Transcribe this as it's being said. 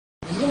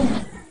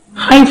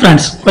Hi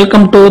friends,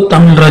 welcome to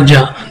Tamil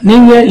Raja.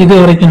 நீங்க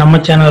இதுவரைக்கும் நம்ம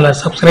சேனலை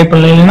சப்ஸ்கிரைப்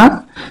பண்ணலைன்னா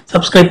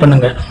சப்ஸ்கிரைப்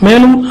பண்ணுங்க.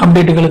 மேலும்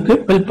அப்டேட்டுகளுக்கு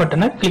பெல்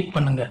பட்டனை கிளிக்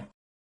பண்ணுங்க.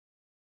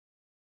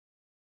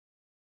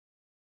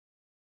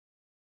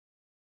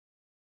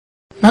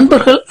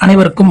 நண்பர்கள்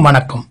அனைவருக்கும்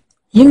வணக்கம்.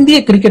 இந்திய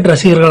கிரிக்கெட்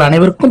ரசிகர்கள்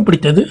அனைவருக்கும்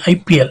பிடித்தது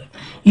ஐபிஎல்.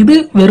 இது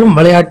வெறும்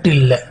விளையாட்டு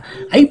இல்ல,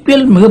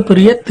 ஐபிஎல்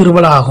மிகப்பெரிய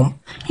திருவிழா ஆகும்.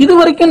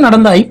 இதுவரைக்கும்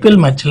நடந்த ஐபிஎல்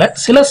மேட்ச்ல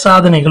சில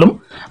சாதனைகளும்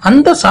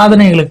அந்த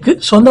சாதனைகளுக்கு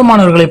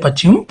சொந்தமானவர்களை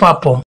பற்றியும்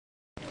பார்ப்போம்.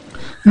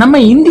 நம்ம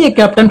இந்திய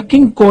கேப்டன்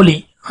கிங் கோலி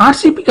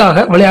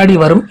ஆர்சிபிக்காக விளையாடி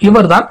வரும்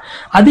இவர்தான்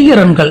அதிக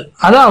ரன்கள்,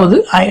 அதாவது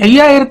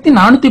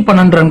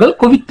 5412 ரன்கள்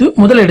குவித்து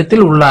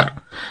முதலிடத்தில் உள்ளார்.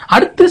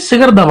 அடுத்து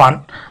சிகர் தவான்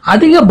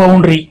அதிக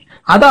பவுண்டரி,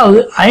 அதாவது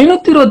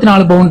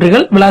 524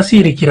 பவுண்டரிகள் விளாசி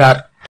இருக்கிறார்.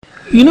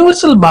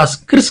 யுனிவர்சல் பாஸ்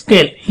கிறிஸ்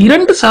கெயில்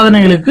 2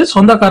 சாதனைகளுக்கு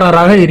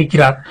சொந்தக்காரராக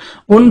இருக்கிறார்.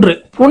 ஒன்று,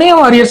 புனே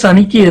வாரியர்ஸ்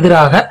அணிக்கு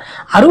எதிராக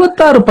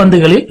 66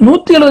 பந்துகளில்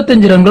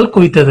 175 ரன்கள்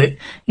குவித்தது.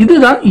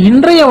 இதுதான்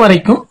இன்றைய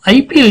வரைக்கும்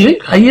ஐபிஎல்லில்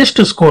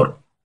ஹையஸ்ட் ஸ்கோர்.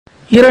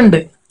 2,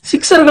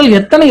 சிக்சர்கள்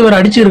எத்தனை இவர்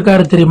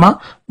அடிச்சிருக்காரு தெரியுமா?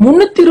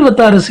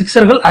 326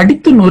 சிக்சர்கள்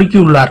அடித்து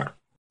நொறுக்கியுள்ளார்.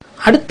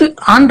 அடுத்து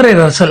ஆண்ட்ரே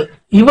ரசல்,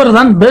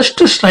 இவர்தான்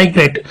பெஸ்ட் ஸ்ட்ரைக்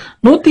ரேட்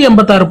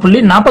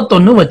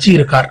 186.41 வச்சு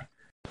இருக்கார்.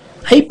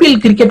 ஐபிஎல்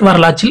கிரிக்கெட்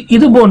வரலாற்றில்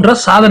இது போன்ற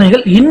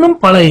சாதனைகள் இன்னும்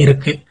பல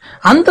இருக்கு.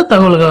 அந்த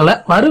தகவல்களை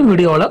வரும்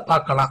வீடியோல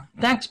பார்க்கலாம்.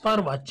 தேங்க்ஸ்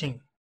ஃபார் வாட்சிங்.